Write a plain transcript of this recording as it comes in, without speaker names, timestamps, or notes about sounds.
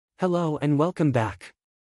Hello and welcome back.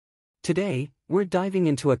 Today, we're diving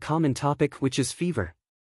into a common topic, which is fever.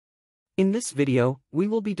 In this video, we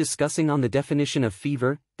will be discussing on the definition of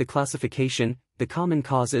fever, the classification, the common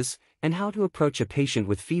causes, and how to approach a patient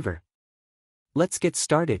with fever. Let's get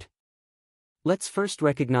started. Let's first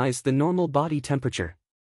recognize the normal body temperature.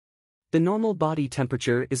 The normal body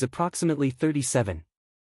temperature is approximately 37.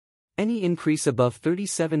 Any increase above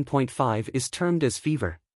 37.5 is termed as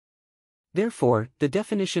fever. Therefore, the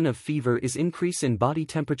definition of fever is increase in body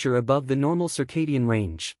temperature above the normal circadian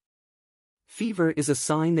range. Fever is a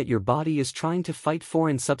sign that your body is trying to fight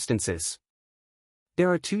foreign substances. There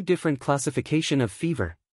are two different classifications of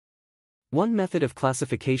fever. One method of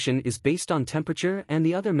classification is based on temperature and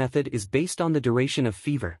the other method is based on the duration of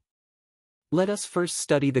fever. Let us first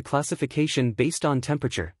study the classification based on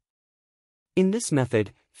temperature. In this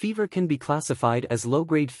method, fever can be classified as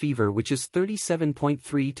low-grade fever, which is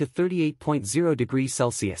 37.3 to 38.0 degrees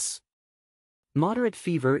Celsius. Moderate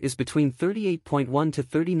fever is between 38.1 to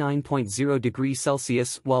 39.0 degrees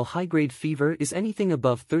Celsius, while high-grade fever is anything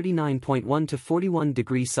above 39.1 to 41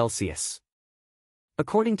 degrees Celsius.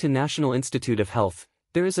 According to National Institute of Health,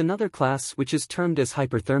 there is another class which is termed as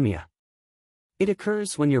hyperthermia. It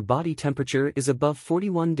occurs when your body temperature is above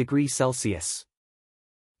 41 degrees Celsius.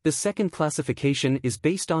 The second classification is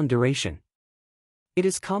based on duration. It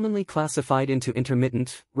is commonly classified into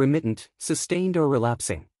intermittent, remittent, sustained or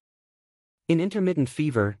relapsing. In intermittent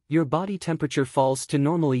fever, your body temperature falls to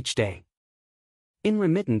normal each day. In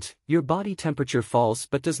remittent, your body temperature falls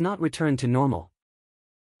but does not return to normal.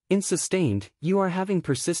 In sustained, you are having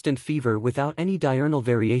persistent fever without any diurnal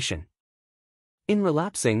variation. In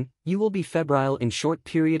relapsing, you will be febrile in short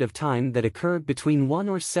period of time that occur between one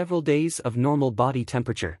or several days of normal body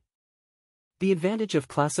temperature. The advantage of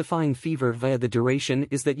classifying fever via the duration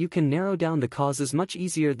is that you can narrow down the causes much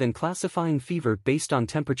easier than classifying fever based on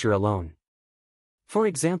temperature alone. For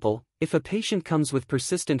example, if a patient comes with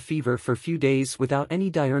persistent fever for few days without any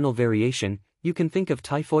diurnal variation, you can think of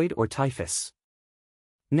typhoid or typhus.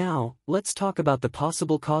 Now, let's talk about the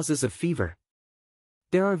possible causes of fever.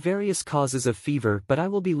 There are various causes of fever, but I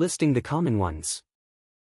will be listing the common ones.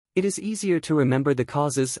 It is easier to remember the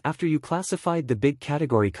causes after you classified the big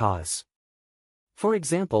category cause. For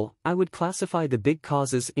example, I would classify the big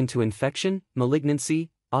causes into infection, malignancy,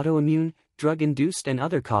 autoimmune, drug-induced and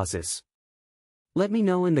other causes. Let me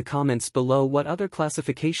know in the comments below what other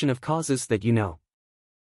classification of causes that you know.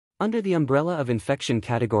 Under the umbrella of infection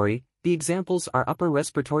category, the examples are upper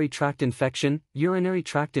respiratory tract infection, urinary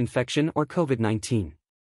tract infection or COVID-19.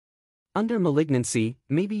 Under malignancy,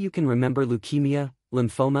 maybe you can remember leukemia,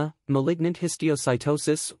 lymphoma, malignant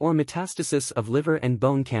histiocytosis or metastasis of liver and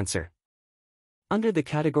bone cancer. Under the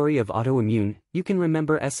category of autoimmune, you can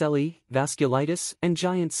remember SLE, vasculitis, and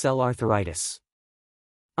giant cell arthritis.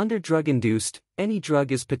 Under drug-induced, any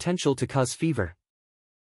drug is potential to cause fever.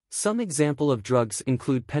 Some example of drugs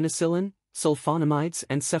include penicillin, sulfonamides,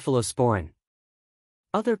 and cephalosporin.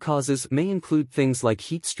 Other causes may include things like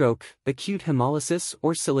heat stroke, acute hemolysis,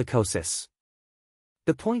 or silicosis.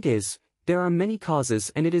 The point is, there are many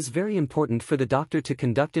causes and it is very important for the doctor to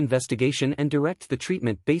conduct investigation and direct the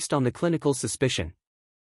treatment based on the clinical suspicion.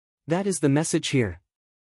 That is the message here.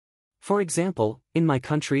 For example, in my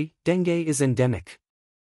country, dengue is endemic.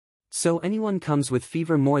 So anyone comes with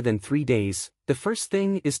fever more than 3 days, the first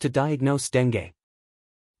thing is to diagnose dengue.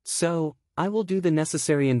 So, I will do the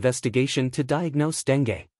necessary investigation to diagnose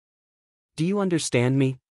dengue. Do you understand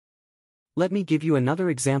me? Let me give you another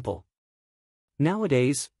example.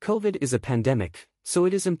 Nowadays, COVID is a pandemic, so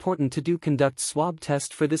it is important to conduct swab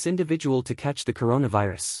test for this individual to catch the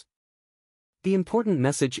coronavirus. The important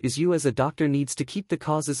message is you as a doctor needs to keep the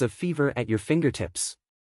causes of fever at your fingertips.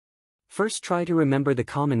 First try to remember the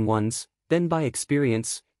common ones, then by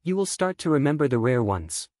experience, you will start to remember the rare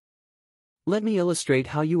ones. Let me illustrate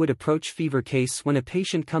how you would approach fever case when a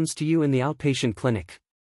patient comes to you in the outpatient clinic.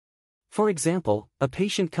 For example, a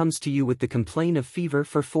patient comes to you with the complaint of fever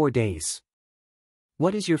for 4 days.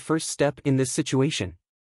 What is your first step in this situation?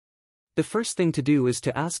 The first thing to do is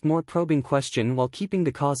to ask more probing question while keeping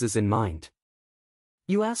the causes in mind.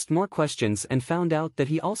 You asked more questions and found out that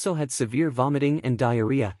he also had severe vomiting and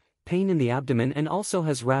diarrhea, pain in the abdomen and also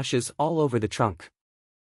has rashes all over the trunk.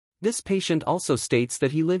 This patient also states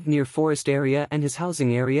that he lived near forest area and his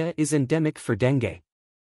housing area is endemic for dengue.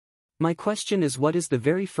 My question is, what is the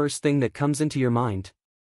very first thing that comes into your mind?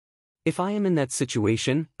 If I am in that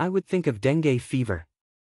situation, I would think of dengue fever.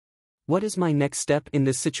 What is my next step in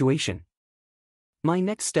this situation? My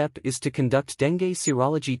next step is to conduct dengue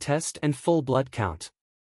serology test and full blood count.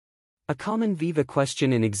 A common Viva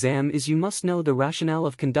question in exam is you must know the rationale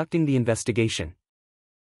of conducting the investigation.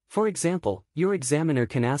 For example, your examiner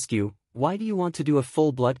can ask you, "Why do you want to do a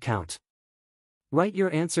full blood count?" Write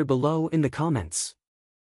your answer below in the comments.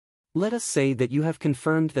 Let us say that you have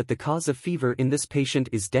confirmed that the cause of fever in this patient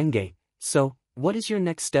is dengue, so, what is your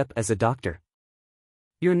next step as a doctor?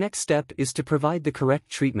 Your next step is to provide the correct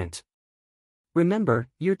treatment. Remember,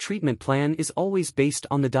 your treatment plan is always based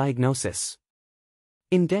on the diagnosis.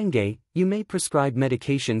 In dengue, you may prescribe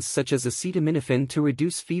medications such as acetaminophen to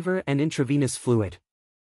reduce fever and intravenous fluid.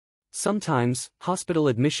 Sometimes, hospital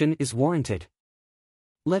admission is warranted.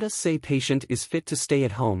 Let us say patient is fit to stay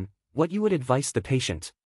at home, what you would advise the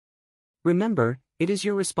patient. Remember, it is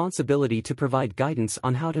your responsibility to provide guidance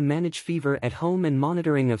on how to manage fever at home and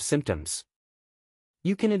monitoring of symptoms.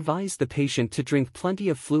 You can advise the patient to drink plenty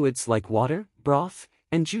of fluids like water, broth,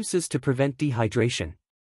 and juices to prevent dehydration.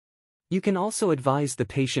 You can also advise the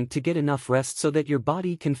patient to get enough rest so that your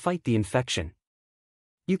body can fight the infection.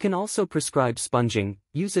 You can also prescribe sponging,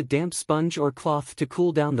 use a damp sponge or cloth to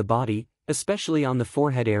cool down the body, especially on the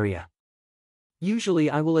forehead area. Usually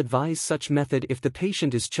I will advise such method if the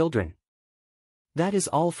patient is children. That is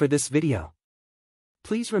all for this video.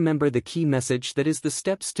 Please remember the key message, that is the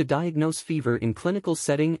steps to diagnose fever in clinical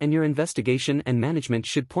setting, and your investigation and management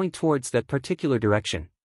should point towards that particular direction.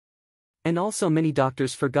 And also many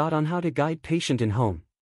doctors forgot on how to guide patient in home.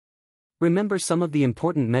 Remember some of the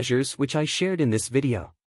important measures which I shared in this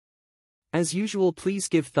video. As usual, please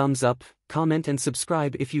give thumbs up, comment and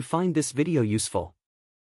subscribe if you find this video useful.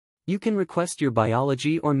 You can request your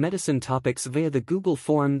biology or medicine topics via the Google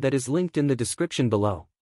form that is linked in the description below.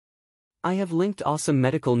 I have linked awesome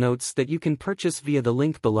medical notes that you can purchase via the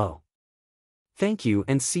link below. Thank you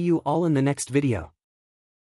and see you all in the next video.